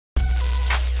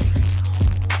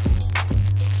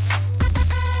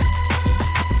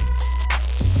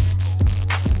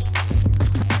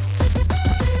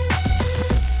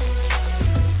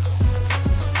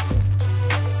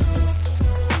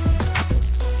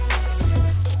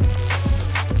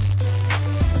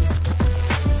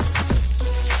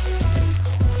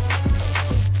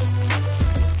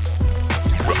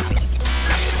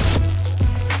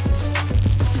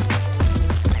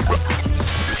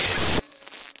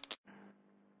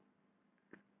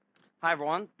Hi,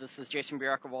 everyone. This is Jason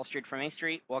Burek of Wall Street from A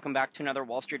Street. Welcome back to another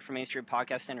Wall Street from A Street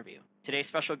podcast interview. Today's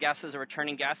special guest is a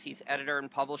returning guest. He's editor and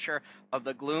publisher of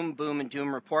the Gloom, Boom, and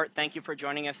Doom Report. Thank you for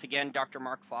joining us again, Dr.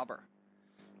 Marc Faber.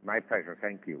 My pleasure.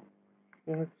 Thank you.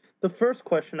 The first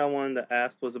question I wanted to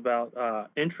ask was about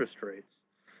interest rates.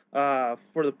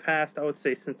 For the past, I would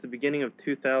say since the beginning of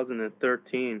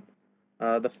 2013,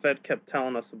 the Fed kept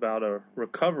telling us about a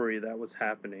recovery that was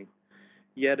happening.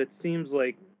 Yet it seems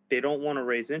like they don't want to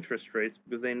raise interest rates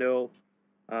because they know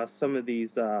some of these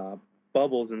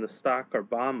bubbles in the stock or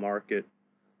bond market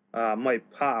might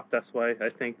pop. That's why I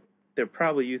think they're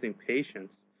probably using patience.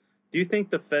 Do you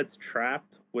think the Fed's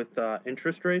trapped with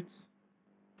interest rates?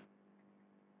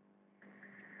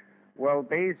 Well,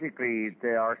 basically,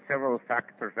 there are several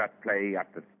factors at play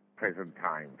at the present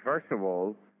time. First of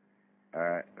all,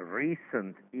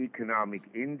 recent economic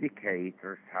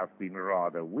indicators have been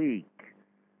rather weak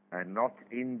and not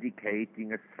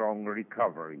indicating a strong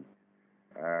recovery.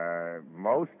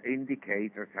 Most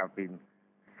indicators have been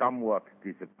somewhat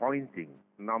disappointing.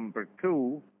 Number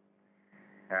two,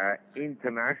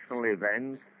 international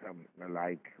events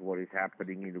like what is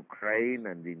happening in Ukraine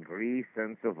and in Greece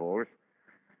and so forth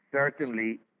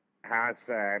certainly has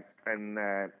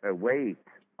a weight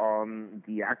on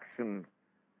the action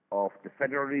of the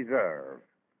Federal Reserve.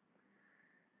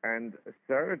 And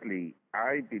thirdly,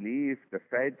 I believe the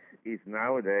Fed is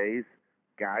nowadays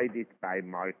guided by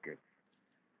markets.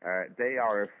 They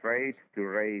are afraid to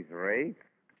raise rates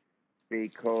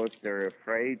because they're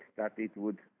afraid that it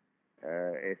would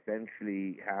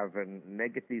essentially have a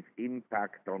negative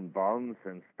impact on bonds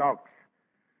and stocks.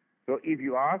 So if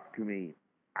you ask me,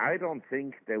 I don't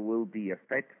think there will be a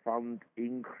Fed fund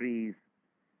increase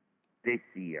this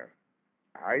year.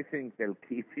 I think they'll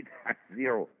keep it at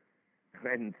zero.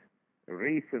 And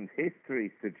recent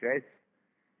history suggests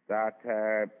that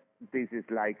this is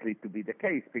likely to be the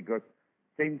case because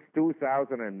since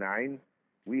 2009,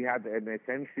 we had an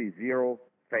essentially zero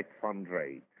Fed fund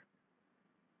rate.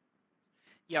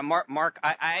 Yeah, Mark,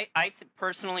 I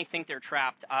personally think they're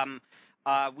trapped.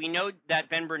 We know that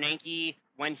Ben Bernanke,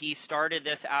 when he started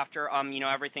this after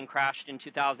everything crashed in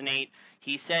 2008,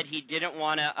 he said he didn't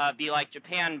want to be like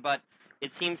Japan, but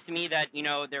it seems to me that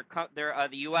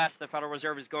the U.S., the Federal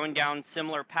Reserve, is going down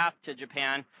similar path to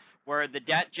Japan, where the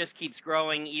debt just keeps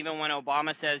growing, even when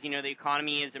Obama says the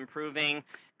economy is improving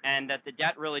and that the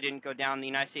debt really didn't go down. The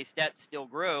United States debt still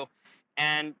grew,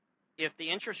 and if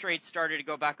the interest rates started to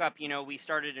go back up, we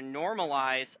started to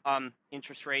normalize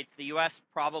interest rates, the U.S.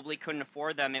 probably couldn't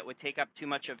afford them. It would take up too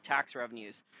much of tax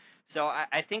revenues. So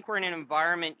I think we're in an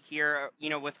environment here,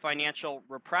 with financial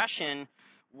repression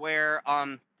where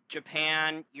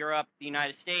Japan, Europe, the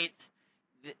United States,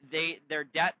 their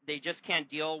debt, they just can't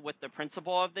deal with the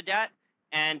principal of the debt,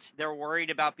 and they're worried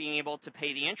about being able to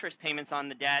pay the interest payments on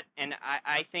the debt. And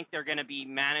I think they're going to be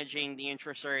managing the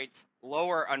interest rates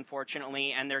lower,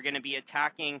 unfortunately, and they're going to be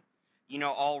attacking,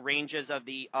 all ranges of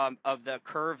the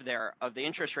curve there, of the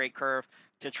interest rate curve,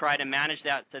 to try to manage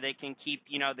that so they can keep,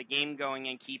 the game going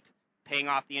and keep paying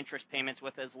off the interest payments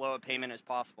with as low a payment as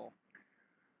possible.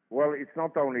 Well, it's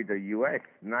not only the U.S.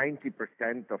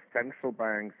 90% of central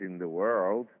banks in the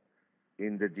world,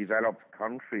 in the developed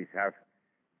countries, have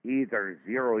either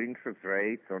zero interest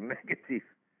rates or negative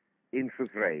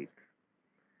interest rates.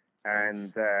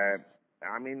 And,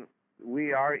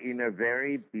 we are in a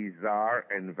very bizarre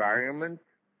environment,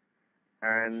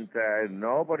 and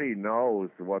nobody knows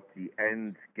what the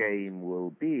end game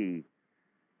will be.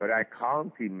 But I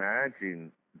can't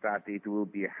imagine that it will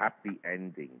be a happy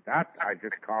ending. That I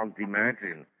just can't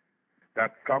imagine.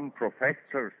 That some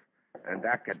professors and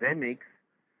academics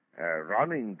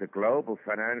running the global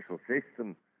financial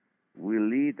system will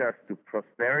lead us to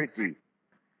prosperity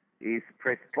is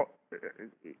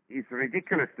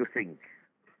ridiculous to think.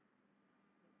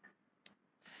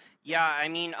 Yeah,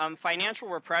 financial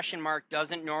repression, Mark,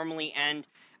 doesn't normally end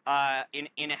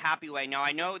in a happy way. Now,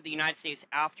 I know the United States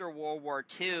after World War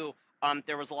II,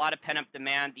 there was a lot of pent-up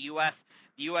demand. The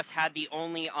U.S. had the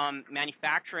only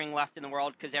manufacturing left in the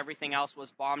world because everything else was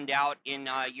bombed out in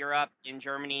Europe, in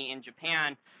Germany, in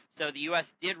Japan. So the U.S.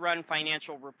 did run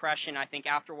financial repression, I think,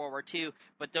 after World War II,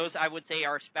 but those, I would say,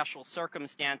 are special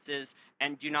circumstances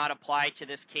and do not apply to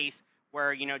this case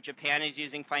where, Japan is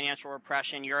using financial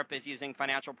repression, Europe is using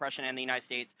financial repression, and the United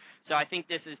States. So I think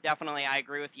this is definitely, I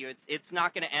agree with you, it's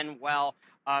not going to end well.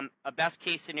 A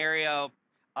best-case scenario,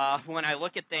 when I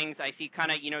look at things, I see kind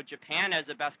of, Japan as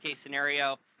a best-case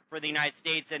scenario for the United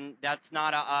States, and that's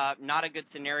not a good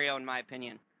scenario in my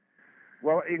opinion.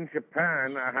 Well, in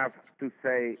Japan, I have to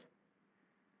say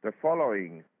the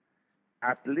following.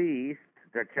 At least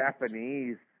the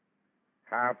Japanese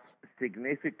have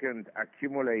significant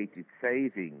accumulated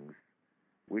savings,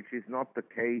 which is not the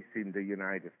case in the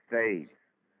United States.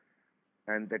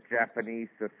 And the Japanese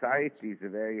society is a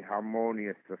very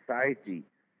harmonious society.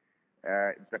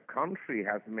 The country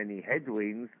has many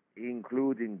headwinds,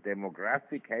 including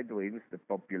demographic headwinds. The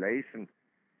population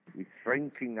is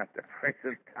shrinking at the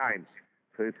present time,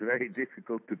 so it's very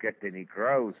difficult to get any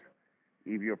growth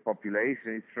if your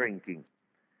population is shrinking.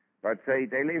 But say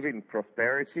they live in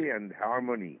prosperity and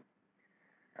harmony.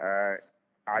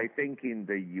 I think in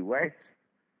the U.S.,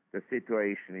 the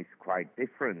situation is quite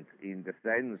different in the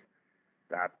sense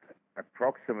that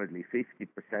approximately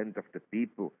 50% of the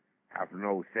people have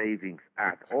no savings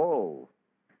at all.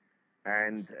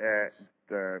 And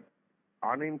the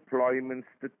unemployment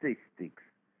statistics,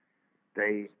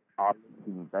 they are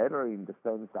looking better in the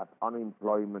sense that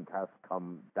unemployment has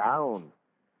come down.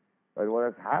 But what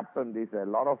has happened is a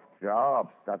lot of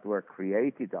jobs that were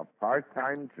created are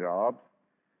part-time jobs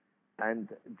and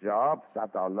jobs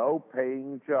that are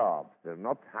low-paying jobs. They're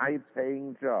not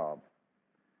high-paying jobs.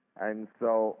 And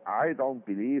so I don't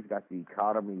believe that the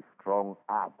economy is strong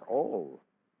at all.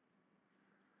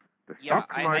 The stock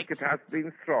market has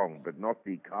been strong, but not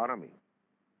the economy.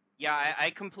 Yeah, I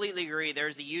completely agree.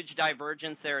 There's a huge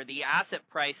divergence there. The asset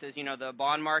prices, you know, the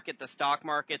bond market, the stock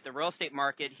market, the real estate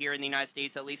market here in the United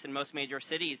States, at least in most major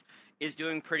cities, is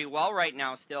doing pretty well right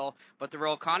now still. But the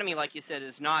real economy, like you said,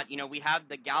 is not. You know, we had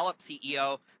the Gallup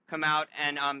CEO come out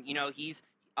and, you know,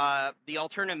 the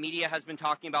alternative media has been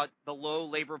talking about the low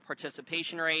labor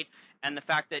participation rate and the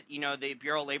fact that, you know, the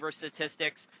Bureau of Labor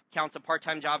Statistics counts a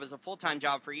part-time job as a full-time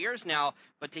job for years now.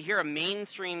 But to hear a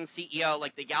mainstream CEO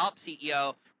like the Gallup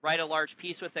CEO write a large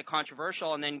piece with it,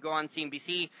 controversial, and then go on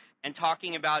CNBC and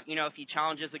talking about, you know, if he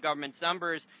challenges the government's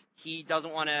numbers, he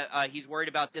doesn't want to, he's worried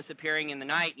about disappearing in the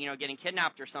night, you know, getting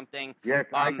kidnapped or something. Yes,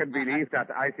 I can believe that.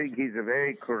 I think he's a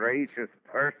very courageous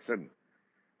person.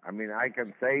 I mean, I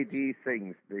can say these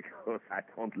things because I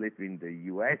don't live in the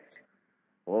U.S.,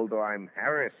 although I'm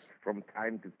harassed from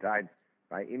time to time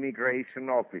by immigration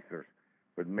officers,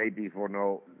 but maybe for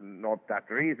not that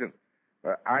reason.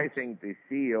 But I think the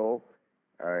CEO,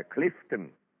 Clifton,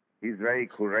 is very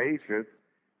courageous,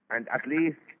 and at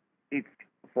least it's,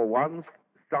 for once,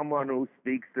 someone who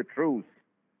speaks the truth.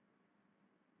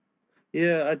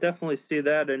 Yeah, I definitely see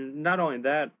that. And not only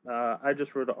that, I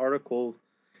just wrote an article,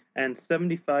 and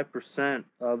 75%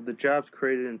 of the jobs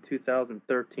created in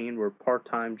 2013 were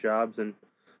part-time jobs. And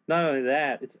not only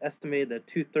that, it's estimated that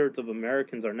 2/3 of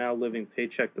Americans are now living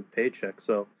paycheck to paycheck.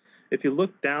 So if you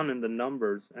look down in the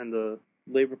numbers and the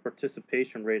labor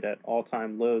participation rate at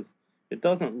all-time lows, it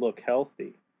doesn't look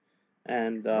healthy.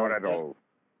 And not at all.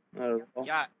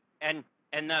 Yeah, and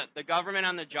the government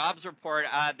on the jobs report,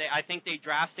 I think they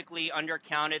drastically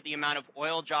undercounted the amount of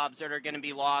oil jobs that are going to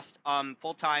be lost,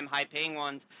 full-time, high-paying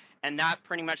ones, and that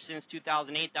pretty much since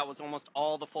 2008, that was almost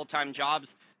all the full-time jobs,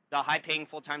 the high-paying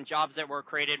full-time jobs that were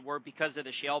created were because of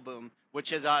the shale boom, which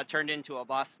has turned into a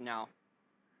bust now.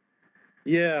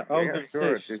 Yeah,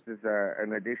 sure. This is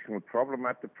an additional problem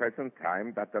at the present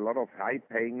time, that a lot of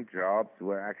high-paying jobs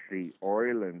were actually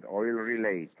oil and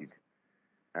oil-related.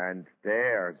 And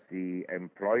there, the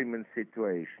employment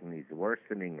situation is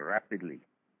worsening rapidly.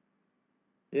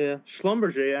 Yeah,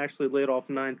 Schlumberger actually laid off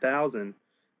 9,000,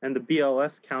 and the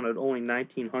BLS counted only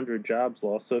 1,900 jobs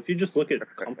lost. So if you just look at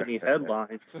company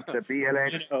headlines, the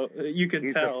BLS you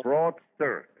can tell. Is a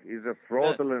fraudster, is a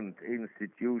fraudulent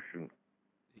institution.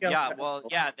 Yeah, well,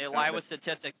 yeah, they lie with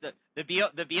statistics. The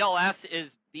BLS is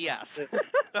BS.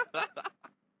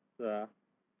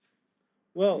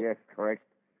 Well, yes, correct.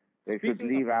 They should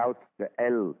leave out the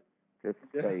L, just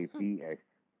say BS.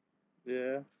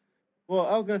 Yeah. Well,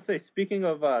 I was going to say, speaking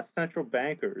of central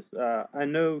bankers, I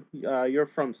know you're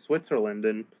from Switzerland,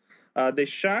 and they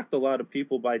shocked a lot of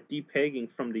people by depegging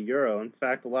from the euro. In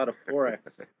fact, a lot of Forex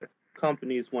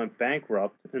companies went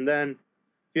bankrupt. And then,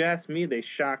 if you ask me, they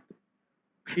shocked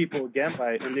people again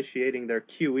by initiating their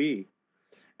QE.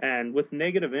 And with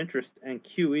negative interest and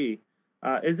QE,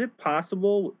 is it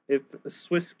possible, if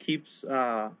Swiss keeps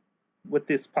with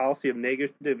this policy of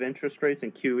negative interest rates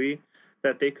and QE,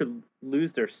 that they could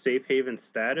lose their safe haven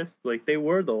status? Like, they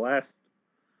were the last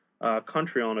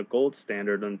country on a gold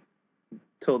standard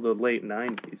until the late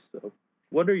 90s. So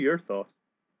what are your thoughts?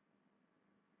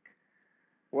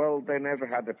 Well, they never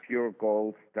had a pure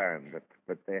gold standard,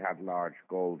 but they had large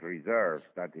gold reserves.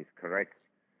 That is correct.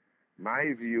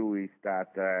 My view is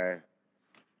that the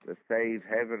safe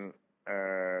haven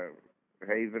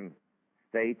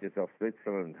status of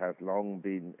Switzerland has long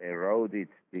been eroded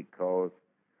because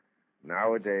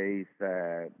nowadays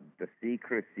the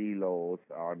secrecy laws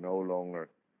are no longer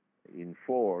in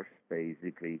force,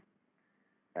 basically,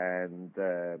 and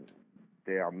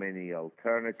there are many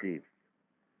alternatives.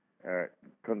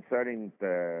 Concerning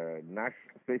the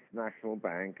Swiss National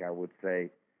Bank, I would say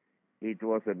it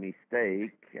was a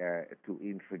mistake to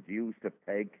introduce the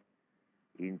peg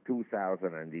in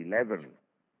 2011,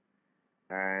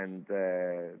 and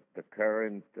the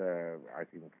current, I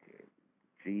think,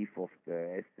 chief of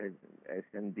the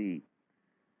SNB,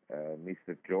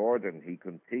 Mr. Jordan, he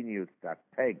continued that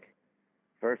peg.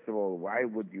 First of all, why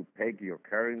would you peg your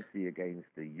currency against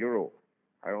the euro?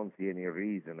 I don't see any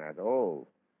reason at all.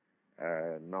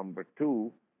 Number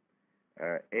two,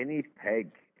 any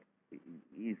peg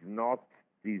is not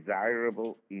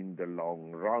desirable in the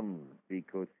long run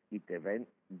because it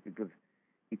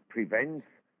prevents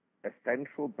a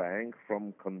central bank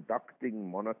from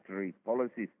conducting monetary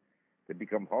policies. They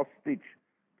become hostage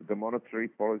to the monetary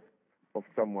policy of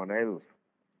someone else.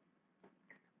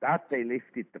 That they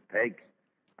lifted the peg,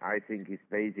 I think, is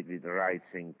basically the right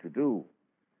thing to do.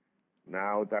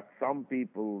 Now, that some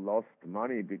people lost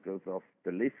money because of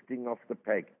the lifting of the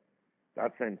peg,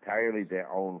 that's entirely their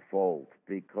own fault,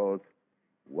 because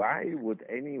why would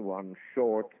anyone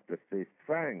short the Swiss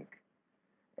franc?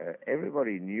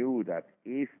 Everybody knew that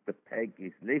if the peg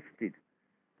is lifted,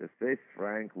 the Swiss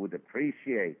franc would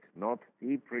appreciate, not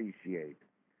depreciate.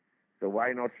 So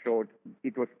why not short?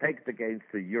 It was pegged against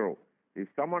the euro. If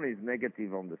someone is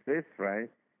negative on the Swiss franc,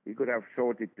 he could have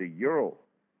shorted the euro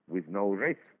with no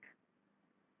risk,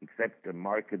 except the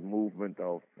market movement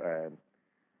of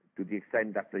to the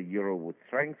extent that the euro would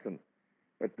strengthen.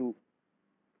 But to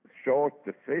short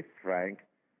the Swiss franc,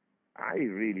 I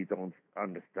really don't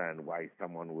understand why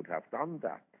someone would have done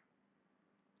that.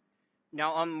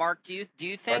 Now, Mark, do you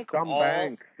think but some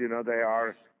banks,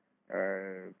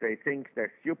 they think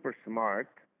they're super smart,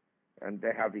 and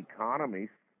they have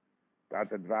economists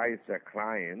that advise their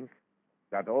clients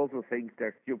that also think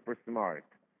they're super smart,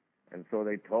 and so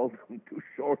they told them to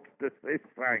short the Swiss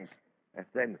franc, and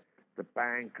then the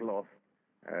bank lost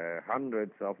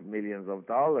hundreds of millions of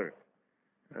dollars,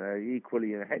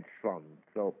 equally in a hedge fund.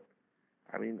 So,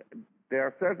 I mean, there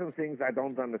are certain things I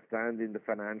don't understand in the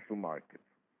financial markets.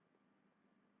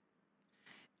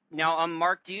 Now,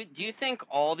 Mark, do you think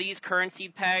all these currency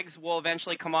pegs will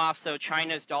eventually come off? So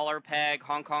China's dollar peg,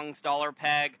 Hong Kong's dollar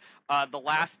peg, the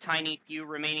last tiny few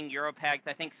remaining euro pegs.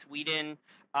 I think Sweden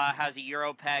has a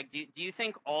euro peg. Do you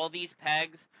think all these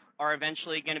pegs are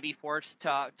eventually going to be forced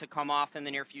to come off in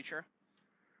the near future?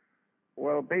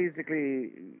 Well,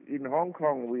 basically, in Hong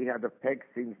Kong, we had a peg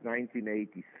since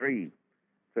 1983,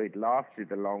 so it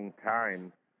lasted a long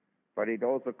time, but it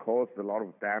also caused a lot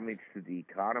of damage to the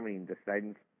economy in the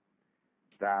sense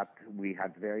that we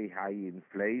had very high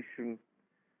inflation,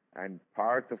 and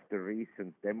part of the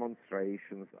recent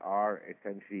demonstrations are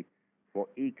essentially for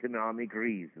economic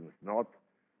reasons, not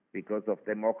because of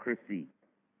democracy.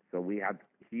 So we had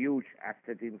huge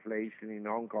asset inflation in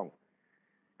Hong Kong.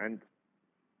 And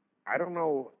I don't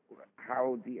know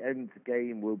how the end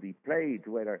game will be played,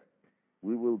 whether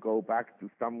we will go back to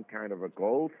some kind of a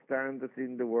gold standard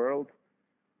in the world.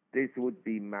 This would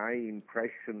be my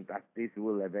impression that this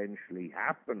will eventually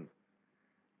happen,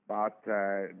 but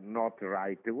not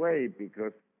right away,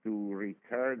 because to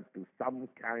return to some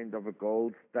kind of a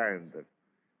gold standard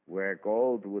where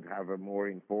gold would have a more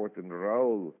important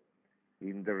role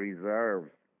in the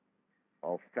reserves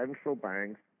of central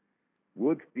banks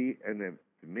would be an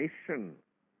admission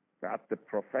that the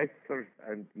professors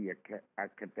and the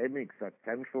academics at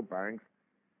central banks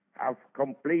have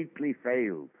completely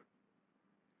failed.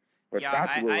 But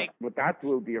that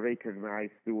will be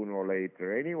recognized sooner or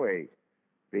later anyway,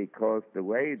 because the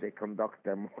way they conduct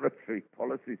their monetary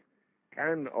policies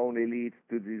can only lead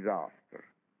to disaster.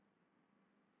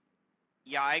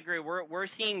 Yeah, I agree. We're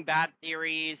seeing bad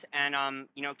theories, and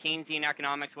Keynesian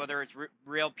economics, whether it's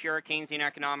real pure Keynesian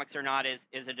economics or not, is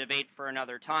a debate for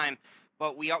another time.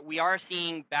 But we are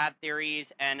seeing bad theories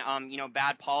and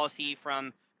bad policy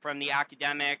from the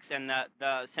academics and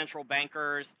the central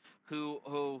bankers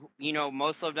who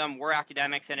most of them were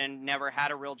academics and never had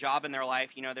a real job in their life.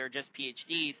 They're just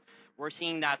PhDs. We're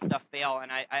seeing that stuff fail,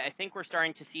 and I think we're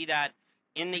starting to see that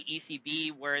in the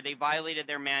ECB, where they violated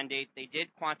their mandate. They did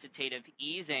quantitative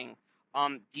easing.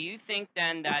 Do you think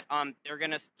then that they're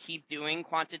going to keep doing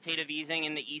quantitative easing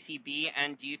in the ECB,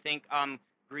 and do you think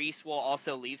Greece will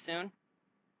also leave soon?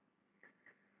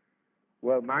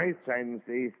 Well, my sense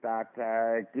is that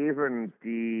given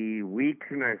the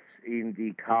weakness in the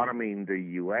economy in the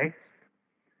U.S.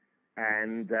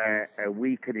 and a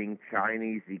weakening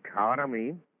Chinese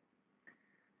economy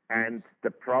and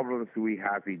the problems we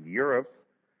have in Europe,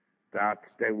 that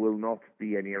there will not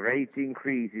be any rate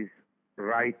increases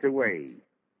right away.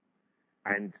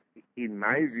 And in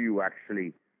my view,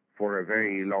 actually, for a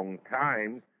very long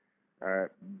time,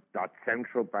 that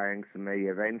central banks may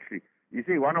eventually... You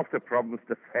see, one of the problems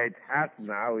the Fed has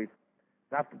now is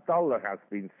that the dollar has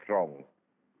been strong.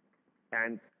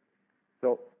 And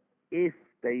so if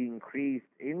they increased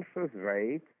interest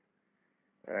rates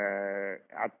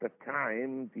at the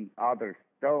time the others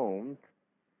don't,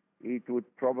 it would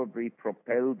probably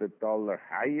propel the dollar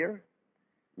higher,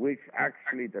 which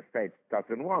actually the Fed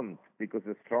doesn't want, because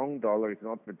a strong dollar is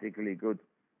not particularly good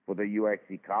for the U.S.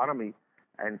 economy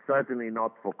and certainly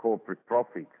not for corporate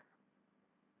profits.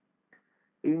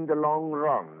 In the long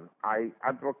run, I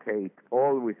advocate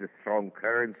always a strong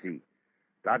currency.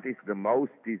 That is the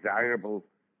most desirable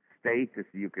status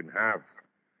you can have.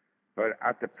 But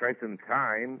at the present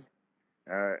time,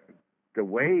 the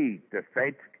way the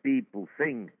Fed people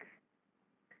think,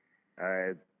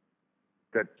 the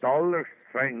dollar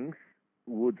strength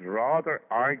would rather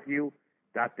argue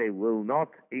that they will not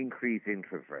increase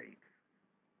interest rates.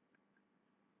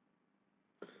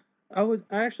 I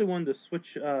actually wanted to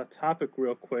switch topic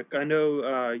real quick. I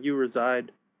know you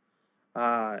reside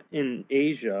in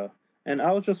Asia, and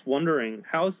I was just wondering,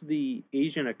 how's the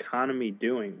Asian economy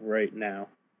doing right now?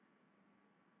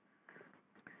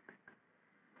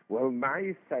 Well,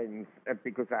 my sense,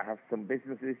 because I have some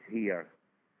businesses here,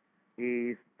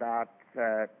 is that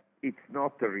it's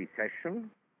not a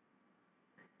recession,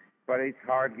 but it's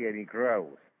hardly any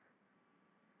growth.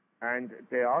 And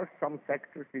there are some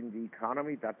sectors in the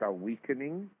economy that are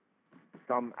weakening.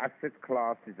 Some asset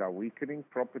classes are weakening.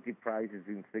 Property prices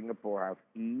in Singapore have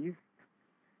eased.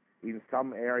 In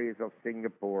some areas of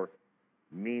Singapore,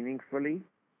 meaningfully.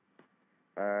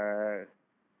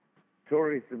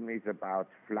 Tourism is about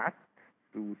flat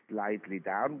to slightly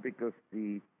down because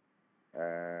the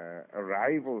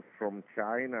arrivals from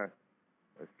China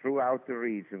throughout the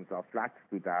regions are flat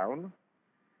to down.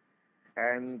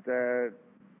 And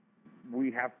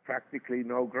we have practically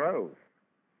no growth.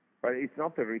 But it's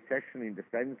not a recession in the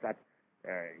sense that,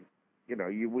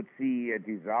 you would see a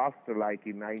disaster like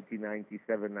in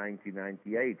 1997,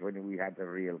 1998 when we had a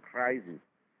real crisis.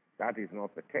 That is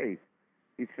not the case.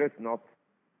 It's just not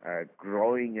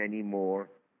growing anymore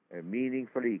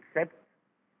meaningfully, except,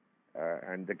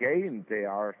 and again, there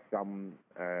are some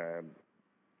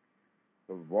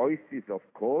voices of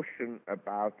caution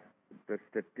about the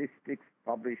statistics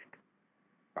published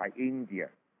by India.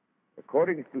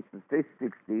 According to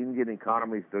statistics, the Indian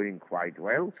economy is doing quite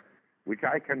well, which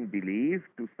I can believe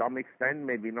to some extent,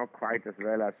 maybe not quite as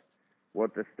well as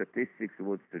what the statistics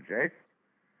would suggest,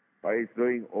 but it's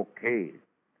doing okay.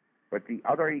 But the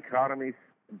other economies,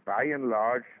 by and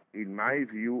large, in my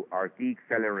view, are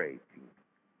decelerating.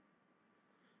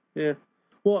 Yeah.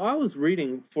 Well, I was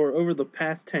reading for over the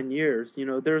past 10 years,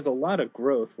 there's a lot of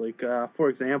growth. Like, for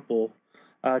example,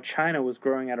 China was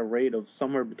growing at a rate of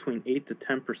somewhere between 8 to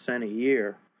 10% a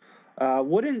year.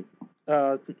 Wouldn't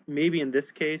maybe in this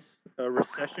case a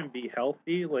recession be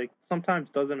healthy? Like, sometimes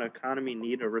doesn't an economy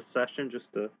need a recession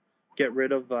just to get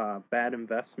rid of bad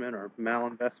investment, or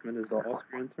malinvestment is the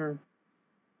Austrian term?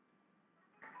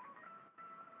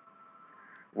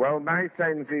 Well, my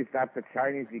sense is that the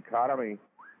Chinese economy...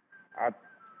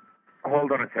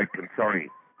 hold on a second, sorry.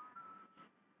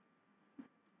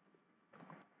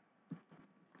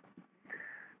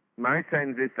 My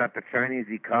sense is that the Chinese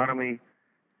economy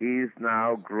is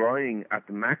now growing at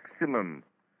maximum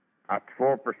at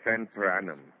 4% per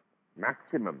annum.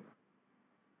 Maximum.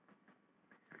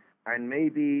 And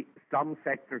maybe some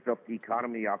sectors of the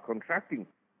economy are contracting.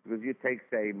 Because you take,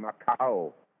 say,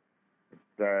 Macau,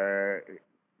 the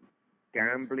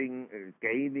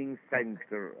gaming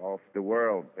center of the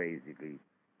world, basically.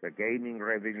 The gaming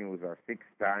revenues are 6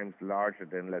 times larger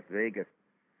than Las Vegas.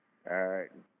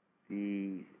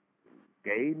 The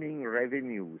gaming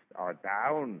revenues are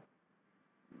down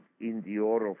in the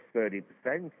order of 30%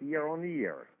 year on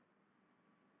year.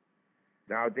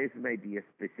 Now, this may be a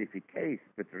specific case,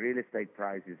 but real estate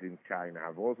prices in China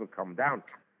have also come down.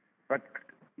 But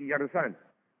you understand,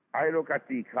 I look at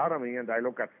the economy and I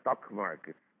look at stock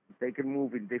markets. They can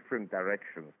move in different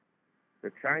directions.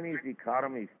 The Chinese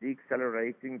economy is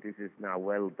decelerating. This is now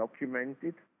well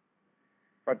documented.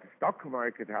 But the stock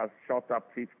market has shot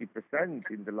up 50%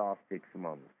 in the last 6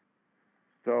 months.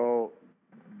 So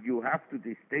you have to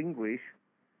distinguish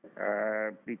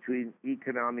between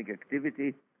economic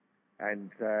activity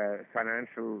and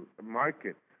financial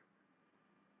markets.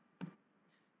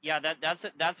 Yeah,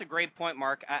 that's a great point,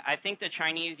 Mark. I think the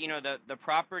Chinese, the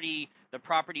property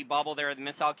bubble there, the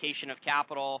misallocation of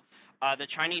capital, the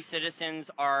Chinese citizens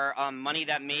are money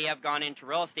that may have gone into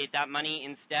real estate. That money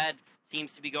instead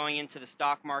seems to be going into the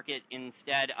stock market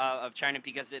instead of China,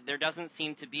 because there doesn't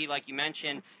seem to be, like you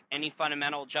mentioned, any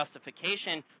fundamental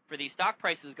justification for these stock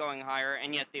prices going higher,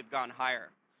 and yet they've gone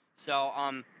higher. So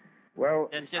well,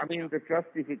 that's just, the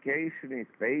justification is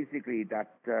basically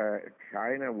that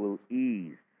China will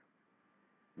ease.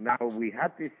 Now, we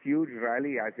had this huge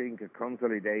rally. I think a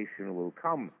consolidation will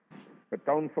come. But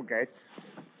don't forget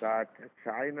that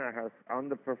China has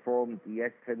underperformed the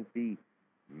S&P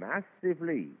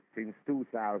massively since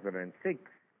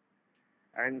 2006.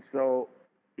 And so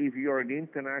if you're an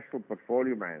international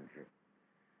portfolio manager,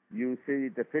 you see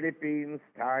the Philippines,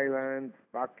 Thailand,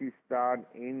 Pakistan,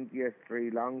 India,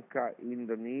 Sri Lanka,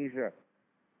 Indonesia,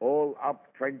 all up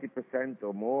 20%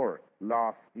 or more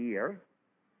last year.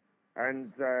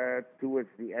 And towards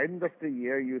the end of the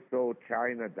year, you saw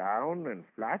China down and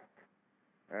flat.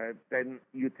 Then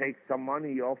you take some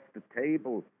money off the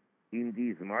table in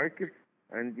these markets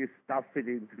and you stuff it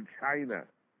into China.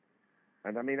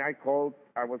 And I mean, I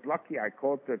was lucky. I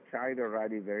caught the China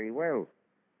rally very well,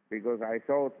 because I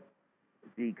thought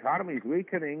the economy is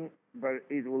weakening, but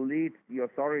it will lead the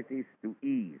authorities to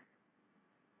ease.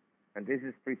 And this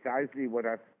is precisely what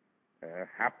has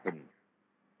happened.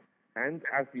 And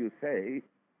as you say,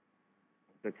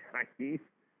 the Chinese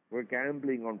were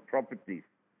gambling on properties.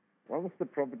 Once the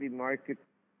property market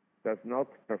does not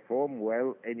perform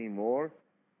well anymore,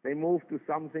 they move to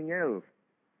something else.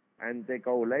 And they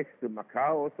go less to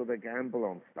Macau, so they gamble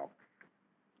on stocks.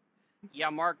 Yeah,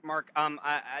 Mark,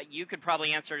 you could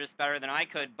probably answer this better than I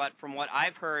could, but from what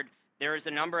I've heard, there's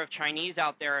a number of Chinese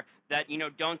out there that,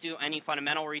 don't do any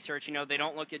fundamental research. They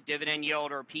don't look at dividend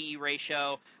yield or PE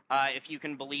ratio, if you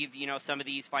can believe, some of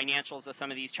these financials of some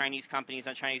of these Chinese companies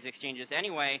on Chinese exchanges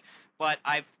anyway. But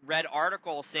I've read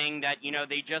articles saying that,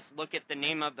 they just look at the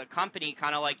name of the company,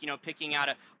 kind of like, picking out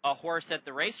a horse at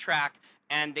the racetrack,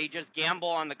 and they just gamble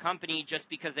on the company just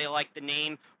because they like the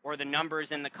name or the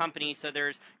numbers in the company. So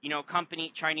there's,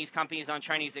 Chinese companies on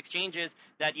Chinese exchanges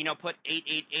that, put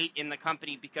 888 in the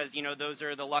company because, those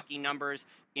are the lucky numbers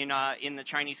in the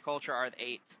Chinese culture, are the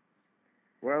 8s.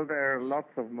 Well, there are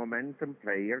lots of momentum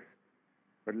players,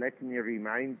 but let me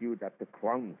remind you that the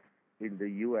quants in the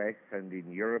US and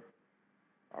in Europe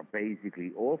are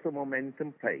basically also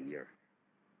momentum players.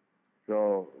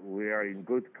 So we are in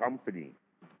good company.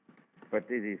 But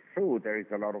it is true, there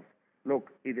is a lot of...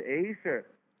 Look, in Asia,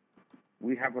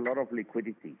 we have a lot of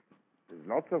liquidity. There's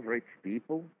lots of rich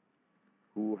people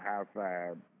who have...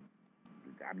 the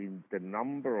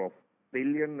number of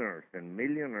billionaires and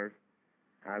millionaires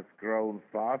has grown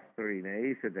faster in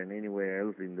Asia than anywhere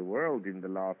else in the world in the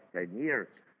last 10 years.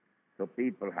 So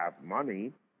people have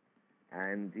money,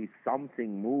 and if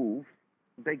something moves,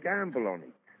 they gamble on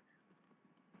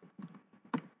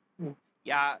it.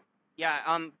 Yeah.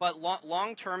 But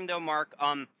long term though, Mark,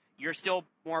 you're still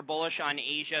more bullish on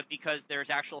Asia because there's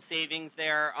actual savings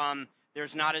there.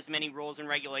 There's not as many rules and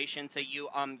regulations. So you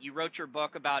wrote your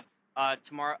book about a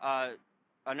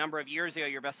number of years ago,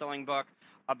 your best-selling book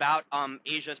about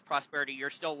Asia's prosperity.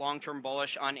 You're still long-term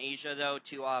bullish on Asia though.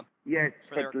 Yes,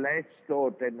 but less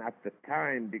so than at the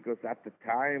time, because at the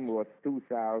time was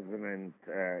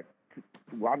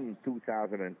 2001,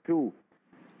 2002.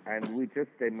 And we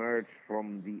just emerged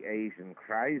from the Asian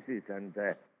crisis, and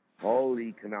the whole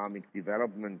economic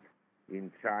development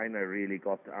in China really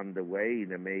got underway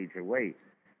in a major way.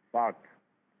 But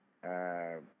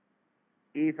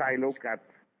if I look at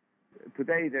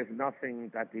today, there's nothing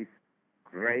that is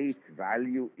great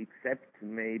value except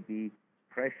maybe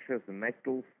precious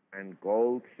metals and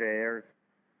gold shares.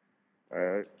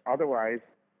 Otherwise,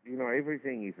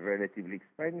 everything is relatively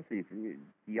expensive.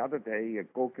 The other day, a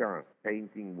Gauguin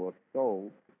painting was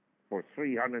sold for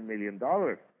 $300 million.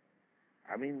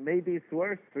 I mean, maybe it's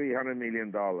worth $300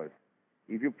 million.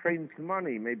 If you print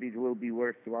money, maybe it will be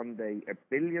worth one day $1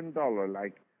 billion,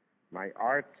 like my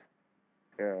art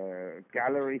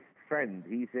gallerist friend.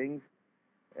 He thinks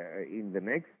in the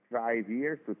next 5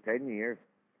 years to 10 years,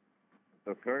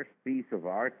 the first piece of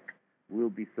art will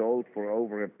be sold for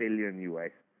over $1 billion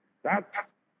US. That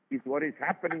is what is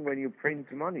happening when you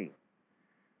print money.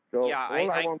 So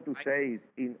I want to say is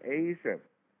in Asia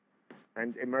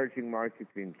and emerging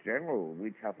markets in general,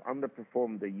 which have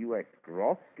underperformed the US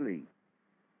grossly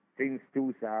since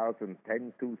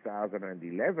 2010,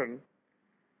 2011,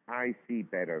 I see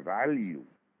better value.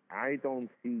 I don't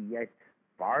see yet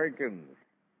bargains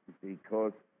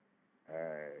because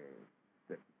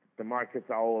the markets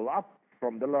are all up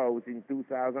from the lows in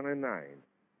 2009.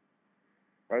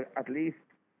 Well, at least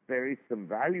there is some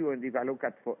value. And if I look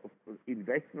at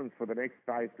investments for the next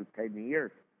 5 to 10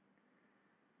 years,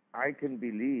 I can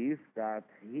believe that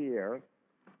here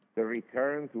the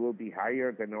returns will be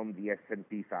higher than on the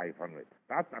S&P 500.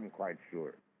 That I'm quite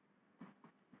sure.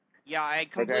 Yeah, I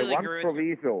completely agree. But one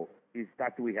proviso is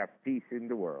that we have peace in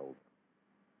the world.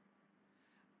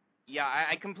 Yeah,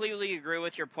 I completely agree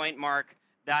with your point, Mark,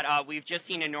 that we've just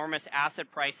seen enormous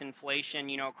asset price inflation,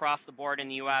 across the board in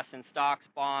the U.S. in stocks,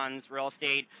 bonds, real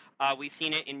estate. We've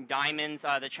seen it in diamonds.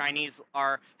 The Chinese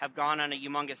have gone on a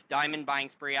humongous diamond buying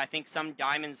spree. I think some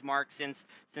diamonds, Mark, since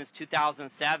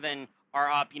 2007 are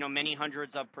up, many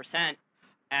hundreds of %.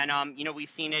 And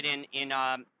we've seen it in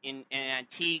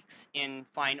antiques, in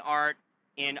fine art,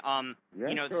 in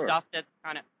sure. stuff that's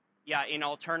kind of in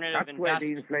alternative That's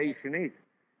investments. where the inflation is.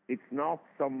 It's not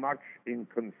so much in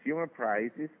consumer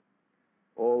prices,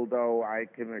 although I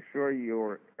can assure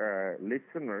your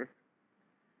listeners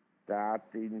that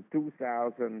in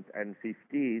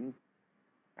 2015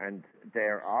 and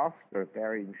thereafter,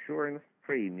 their insurance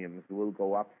premiums will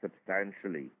go up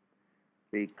substantially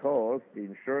because the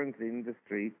insurance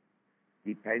industry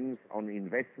depends on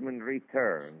investment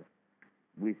returns.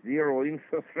 With zero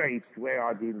interest rates, where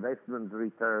are the investment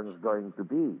returns going to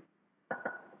be?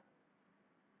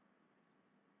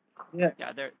 Yeah.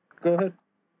 Go ahead.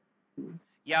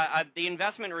 Yeah, the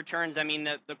investment returns,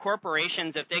 the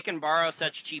corporations, if they can borrow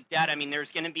such cheap debt, there's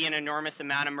going to be an enormous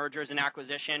amount of mergers and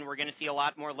acquisition. We're going to see a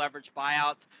lot more leveraged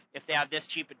buyouts. If they have this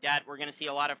cheap a debt, we're going to see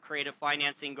a lot of creative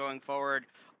financing going forward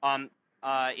in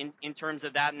terms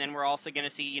of that. And then we're also going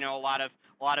to see, a lot of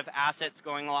assets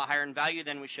going a lot higher in value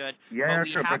than we should. Yeah,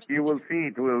 but you will see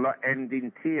it will end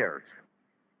in tears.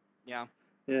 Yeah.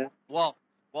 Yeah. Well,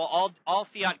 all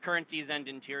fiat currencies end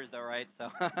in tears, though, right?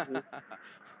 So.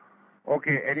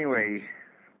 Okay. Anyway,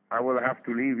 I will have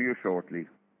to leave you shortly.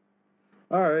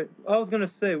 All right. I was gonna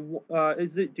say,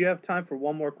 do you have time for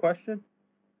one more question?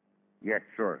 Yes,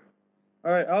 sure.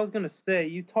 All right. I was gonna say,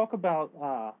 you talk about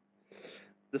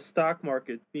the stock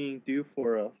market being due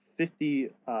for a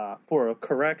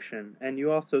correction, and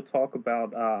you also talk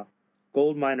about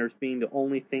gold miners being the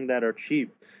only thing that are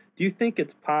cheap. Do you think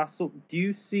it's possible? Do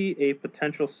you see a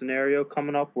potential scenario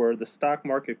coming up where the stock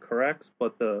market corrects,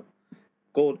 but the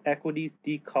gold equities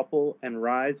decouple and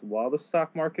rise while the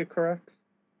stock market corrects?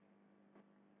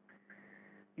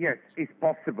 Yes, it's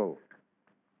possible.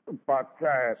 But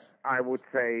I would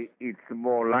say it's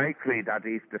more likely that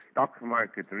if the stock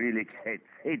market really gets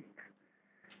hit,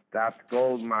 that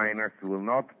gold miners will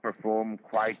not perform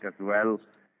quite as well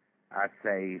as,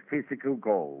 say, physical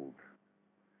gold.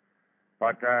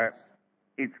 But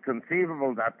it's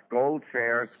conceivable that gold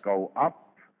shares go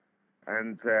up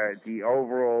and the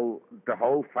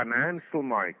whole financial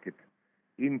market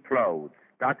implodes.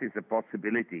 That is a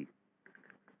possibility.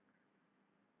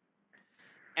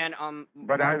 And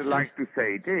but I would like to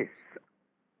say this,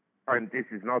 and this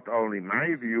is not only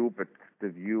my view, but the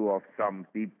view of some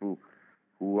people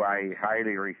who I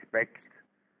highly respect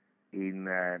in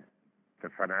the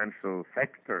financial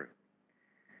sector.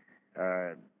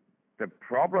 The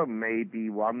problem may be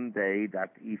one day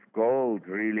that if gold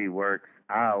really works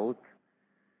out,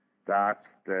 that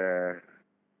the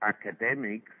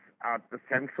academics at the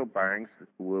central banks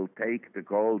will take the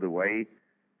gold away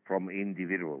from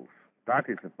individuals. That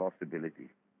is a possibility.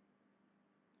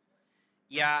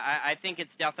 Yeah, I think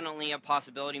it's definitely a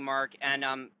possibility, Mark, and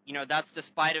that's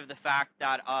despite of the fact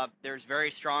that there's very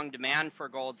strong demand for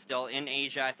gold still in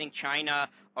Asia. I think China,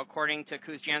 according to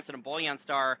Kuz Jansen and Bullion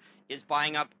Star, is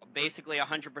buying up basically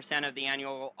 100% of the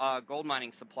annual gold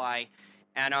mining supply,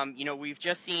 and we've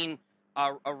just seen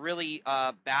a really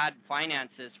bad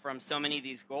finances from so many of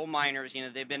these gold miners.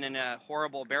 They've been in a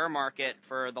horrible bear market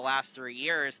for the last 3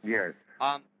 years. Yes.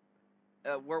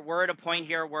 We're at a point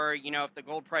here where, if the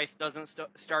gold price doesn't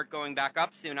start going back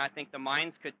up soon, I think the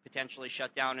mines could potentially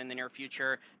shut down in the near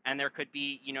future, and there could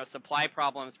be, supply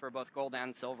problems for both gold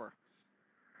and silver.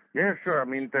 Yeah, sure.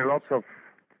 There are lots of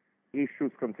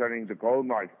issues concerning the gold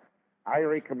market. I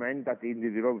recommend that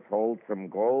individuals hold some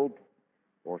gold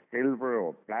or silver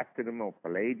or platinum or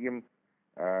palladium,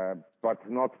 but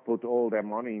not put all their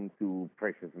money into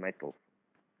precious metals.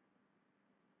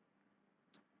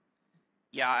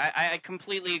 Yeah, I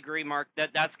completely agree, Mark.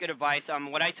 That's good advice.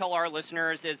 What I tell our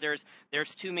listeners is there's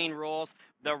two main rules.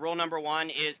 The rule number one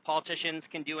is politicians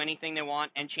can do anything they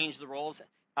want and change the rules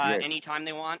anytime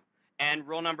they want. And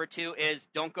rule number two is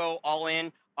don't go all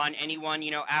in on any one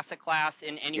asset class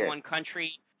in any one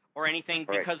country or anything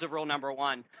because of rule number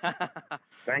one.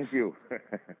 Thank you.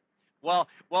 Well,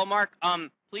 Mark,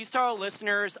 please tell our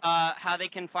listeners how they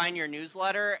can find your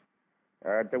newsletter.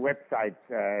 The website,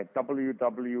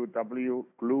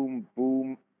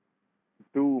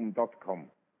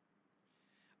 www.gloomboomdoom.com.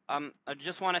 I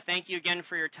just want to thank you again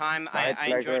for your time. My I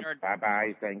pleasure. enjoyed our...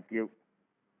 Bye-bye. Thank you.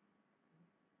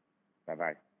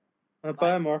 Bye-bye.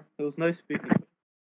 Bye, Mark. It was nice speaking.